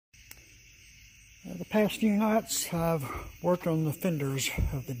The past few nights I've worked on the fenders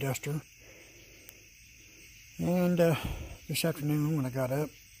of the Duster, and this afternoon when I got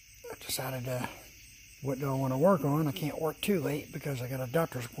up I decided what do I want to work on. I can't work too late because I got a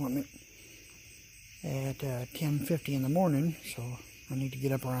doctor's appointment at 10:50 in the morning, so I need to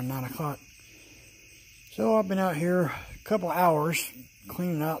get up around 9 o'clock. So I've been out here a couple hours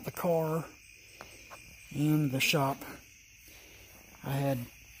cleaning out the car and the shop. I had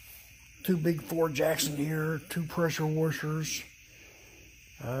 2 big 4 jacks in here, 2 pressure washers.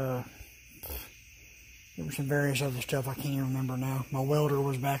 There was some various other stuff I can't even remember now. My welder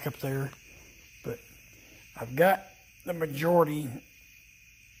was back up there, but I've got the majority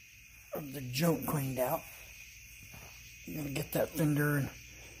of the junk cleaned out. I'm gonna get that fender and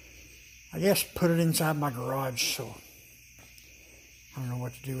I guess put it inside my garage, so I don't know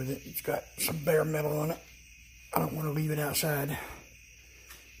what to do with it. It's got some bare metal on it. I don't want to leave it outside.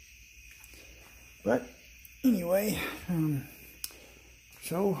 But anyway,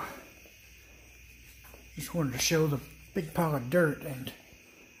 so just wanted to show the big pile of dirt, and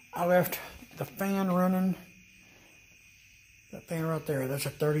I left the fan running. That fan right there, that's a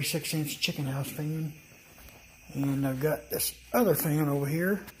 36-inch chicken house fan. And I've got this other fan over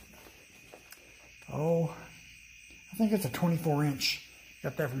here. Oh, I think it's a 24-inch.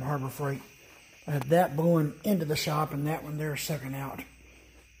 Got that from Harbor Freight. I had that blowing into the shop and that one there sucking out.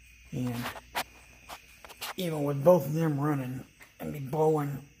 And even with both of them running and me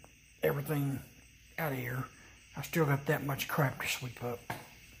blowing everything out of here, I still got that much crap to sweep up.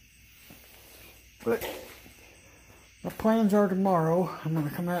 But my plans are tomorrow, I'm going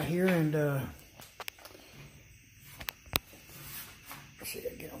to come out here and let's see if I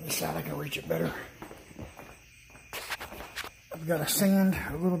can get on this side, I can reach it better. I've got to sand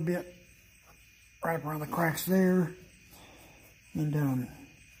a little bit right around the cracks there, and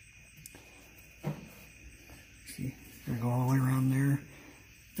see, I go all the way around there.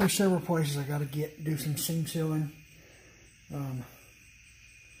 There's several places I got to do some seam sealing.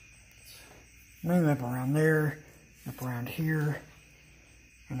 Mainly up around there, up around here,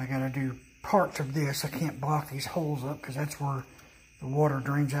 and I got to do parts of this. I can't block these holes up because that's where the water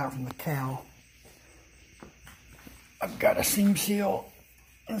drains out from the cow. I've got a seam seal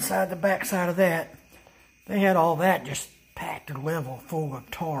inside the back side of that. They had all that just packed or level full of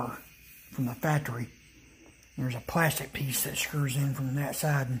tar from the factory. There's a plastic piece that screws in from that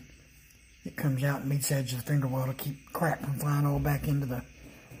side, and it comes out and meets the edge of the finger well to keep crap from flying all back into the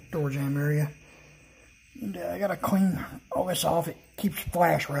door jamb area. And I gotta clean all this off. It keeps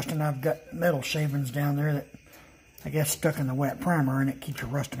flash rusting. I've got metal shavings down there that I guess stuck in the wet primer, and it keeps it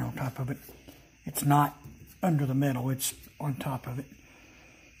rusting on top of it. It's not under the metal, it's on top of it.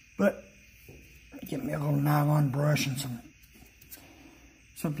 But get me a little nylon brush and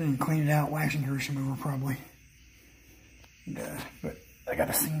something and clean it out, waxing grease remover probably. And, but I got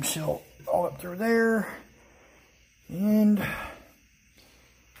a seam seal all up through there, and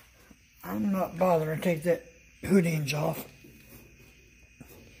I'm not bothered to take that hood hinge off.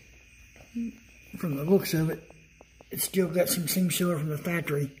 From the looks of it, it's still got some seam sealer from the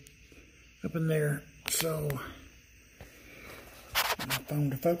factory up in there. So, my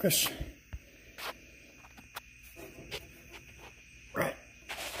phone to focus. Right.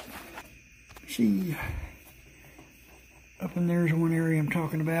 See, up in there's one area I'm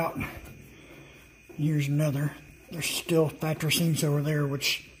talking about. Here's another. There's still factory seams over there,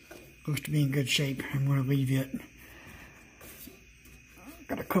 which looks to be in good shape. I'm going to leave it.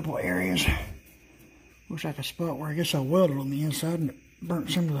 Got a couple of areas. Looks like a spot where I guess I welded on the inside and it burnt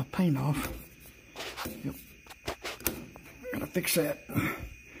some of the paint off. Yep. Gotta fix that.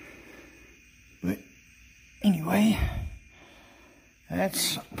 But anyway,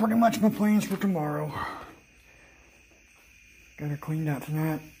 that's pretty much my plans for tomorrow. Got her cleaned out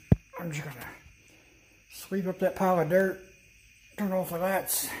tonight. I'm just gonna sweep up that pile of dirt, turn off the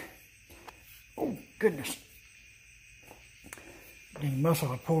lights. Oh goodness. Dang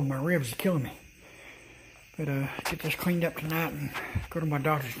muscle I pulled in my ribs is killing me. But get this cleaned up tonight and go to my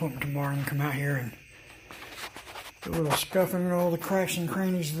doctor's appointment tomorrow and come out here and do a little scuffing in all the cracks and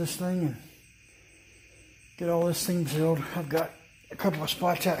crannies of this thing and get all this seam sealed. I've got a couple of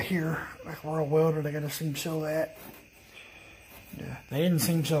spots out here, like where I welded, I got to seam seal that. And, they didn't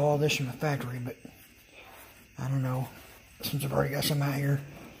seam seal all this from the factory, but I don't know, since I've already got some out here.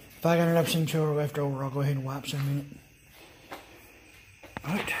 If I got enough seam sealer left over, I'll go ahead and wipe some in it.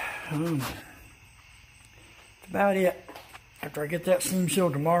 But, that's about it. After I get that seam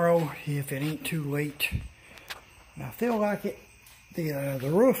sealed tomorrow, if it ain't too late. And I feel like it, the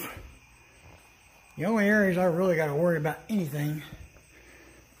roof, the only areas I really got to worry about anything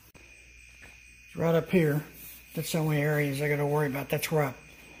right up here. That's the only areas I got to worry about. That's where I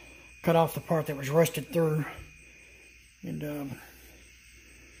cut off the part that was rusted through. And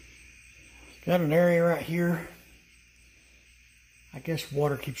got an area right here. I guess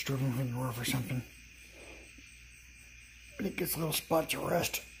water keeps dripping from the roof or something. But it gets little spots of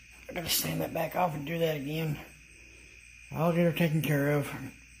rust. I got to sand that back off and do that again. I'll get her taken care of.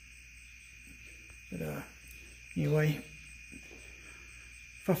 But anyway,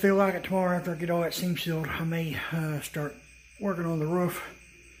 if I feel like it tomorrow after I get all that seam sealed, I may start working on the roof.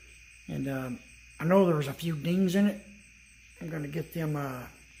 And I know there was a few dings in it. I'm going to get them,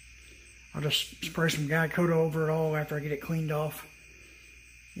 I'll just spray some guide coat over it all after I get it cleaned off.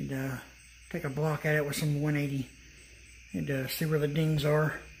 And take a block at it with some 180 and see where the dings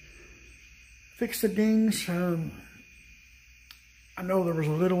are. Fix the dings. I know there was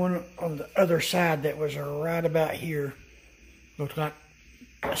a little one on the other side that was right about here. Looked like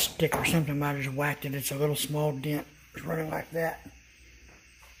a stick or something. Might have just whacked it. It's a little small dent. It's running like that.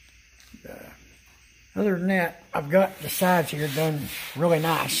 Other than that, I've got the sides here done really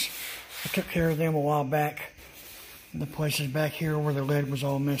nice. I took care of them a while back. The places back here where the lid was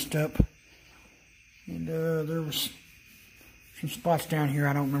all messed up. And there was some spots down here.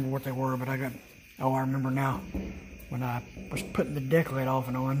 I don't remember what they were, but I remember now. When I was putting the deck lid off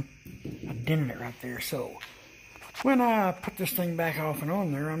and on, I dented it right there. So when I put this thing back off and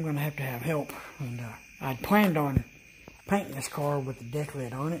on there, I'm going to have help. And I'd planned on painting this car with the deck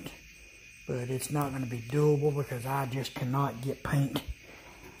lid on it, but it's not going to be doable because I just cannot get paint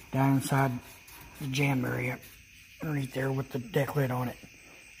down inside the jamb area underneath there with the deck lid on it.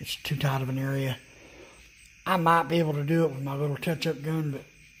 It's too tight of an area. I might be able to do it with my little touch-up gun,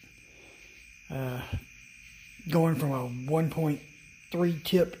 but going from a 1.3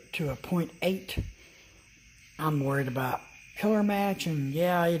 tip to a 0.8, I'm worried about color match, and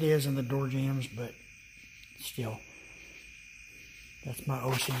yeah, it is in the door jambs, but still, that's my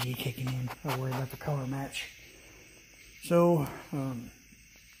OCD kicking in. I worry about the color match. So,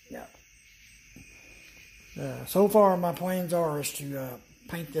 yeah. So far, my plans is to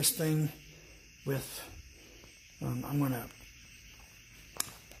paint this thing with, I'm going to,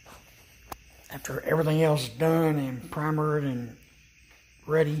 after everything else is done and primered and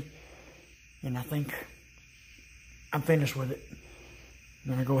ready, and I think I'm finished with it,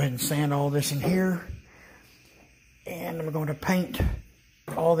 I'm going to go ahead and sand all this in here, and I'm going to paint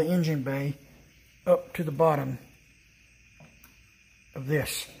all the engine bay up to the bottom of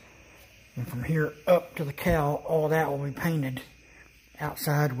this. And from here up to the cowl, all that will be painted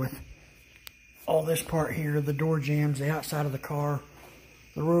outside with all this part here, the door jambs, the outside of the car,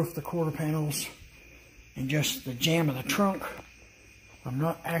 the roof, the quarter panels, and just the jamb of the trunk. I'm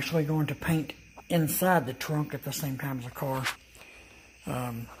not actually going to paint inside the trunk at the same time as the car.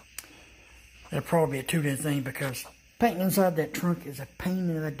 That'll probably be a two-day thing because painting inside that trunk is a pain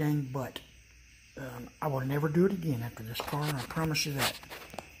in the dang butt. I will never do it again after this car, I promise you that.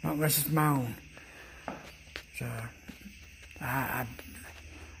 Not unless it's my own. So, I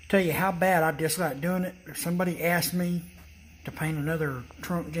tell you how bad I dislike doing it. If somebody asked me to paint another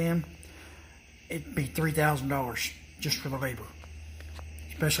trunk jamb, it'd be $3,000 just for the labor.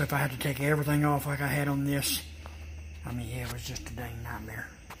 Especially if I had to take everything off like I had on this. I mean, yeah, it was just a dang nightmare.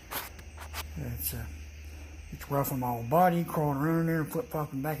 It's rough on my whole body, crawling around in there and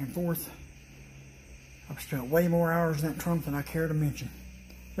flip-flopping back and forth. I've spent way more hours in that trunk than I care to mention.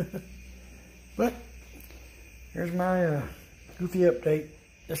 But here's my goofy update.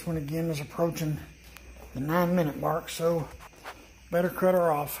 This one again is approaching the 9-minute mark, so better cut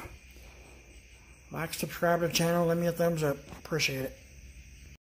her off. Like, subscribe to the channel, let me a thumbs up. Appreciate it.